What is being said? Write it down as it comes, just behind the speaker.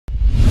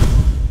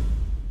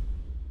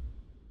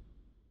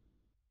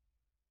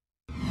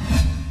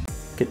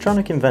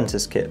Kitronik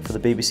Inventors Kit for the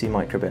BBC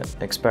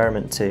microbit,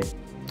 Experiment 2.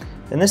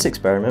 In this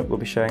experiment we'll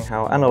be showing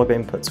how analog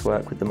inputs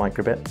work with the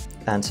microbit,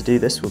 and to do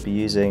this we'll be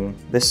using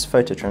this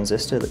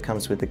phototransistor that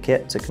comes with the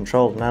kit to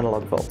control an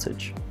analog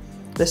voltage.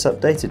 This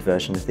updated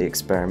version of the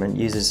experiment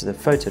uses the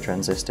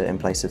phototransistor in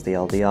place of the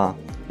LDR.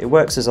 It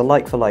works as a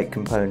like-for-like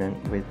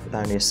component with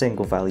only a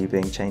single value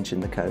being changed in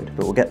the code,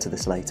 but we'll get to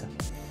this later.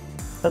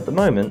 At the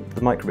moment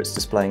the microbit's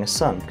displaying a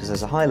sun because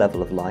there's a high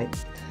level of light,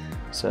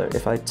 so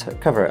if I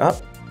cover it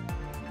up,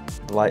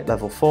 the light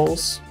level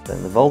falls,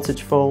 then the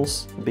voltage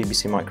falls, the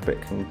BBC microbit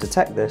can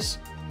detect this,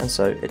 and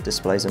so it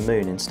displays a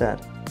moon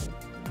instead.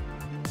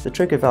 The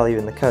trigger value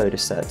in the code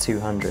is set at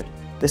 200.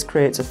 This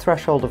creates a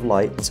threshold of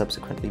light and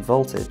subsequently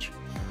voltage.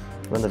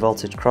 When the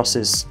voltage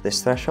crosses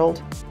this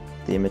threshold,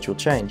 the image will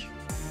change.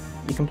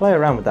 You can play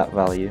around with that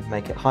value,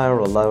 make it higher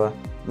or lower,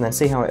 and then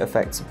see how it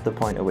affects the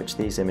point at which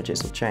these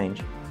images will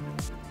change.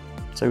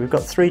 So we've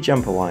got 3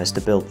 jumper wires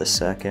to build this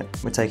circuit.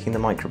 We're taking the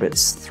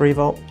microbit's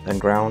 3V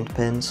and ground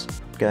pins,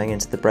 going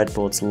into the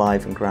breadboard's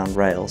live and ground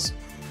rails,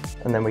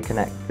 and then we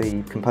connect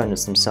the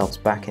components themselves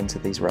back into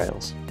these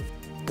rails.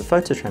 The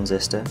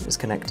phototransistor is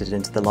connected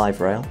into the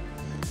live rail,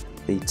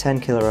 the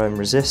 10 kilo ohm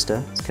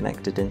resistor is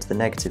connected into the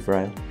negative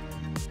rail,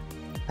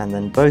 and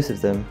then both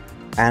of them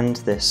and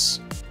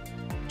this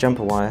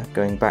jumper wire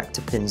going back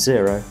to pin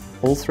 0,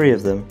 all 3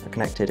 of them are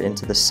connected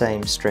into the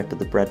same strip of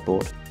the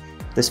breadboard.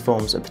 This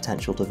forms a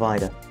potential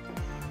divider.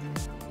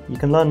 You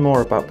can learn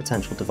more about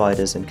potential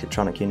dividers in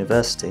Kitronik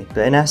University,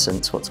 but in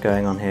essence what's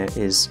going on here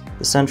is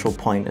the central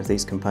point of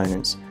these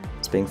components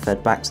is being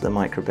fed back to the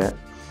microbit,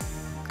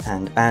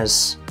 and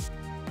as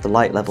the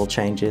light level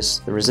changes,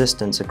 the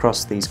resistance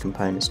across these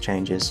components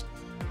changes,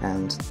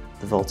 and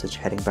the voltage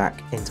heading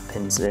back into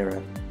pin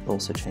 0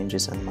 also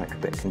changes, and the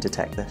microbit can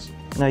detect this.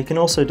 Now you can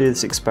also do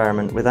this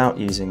experiment without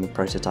using the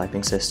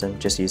prototyping system,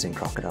 just using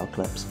crocodile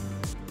clips.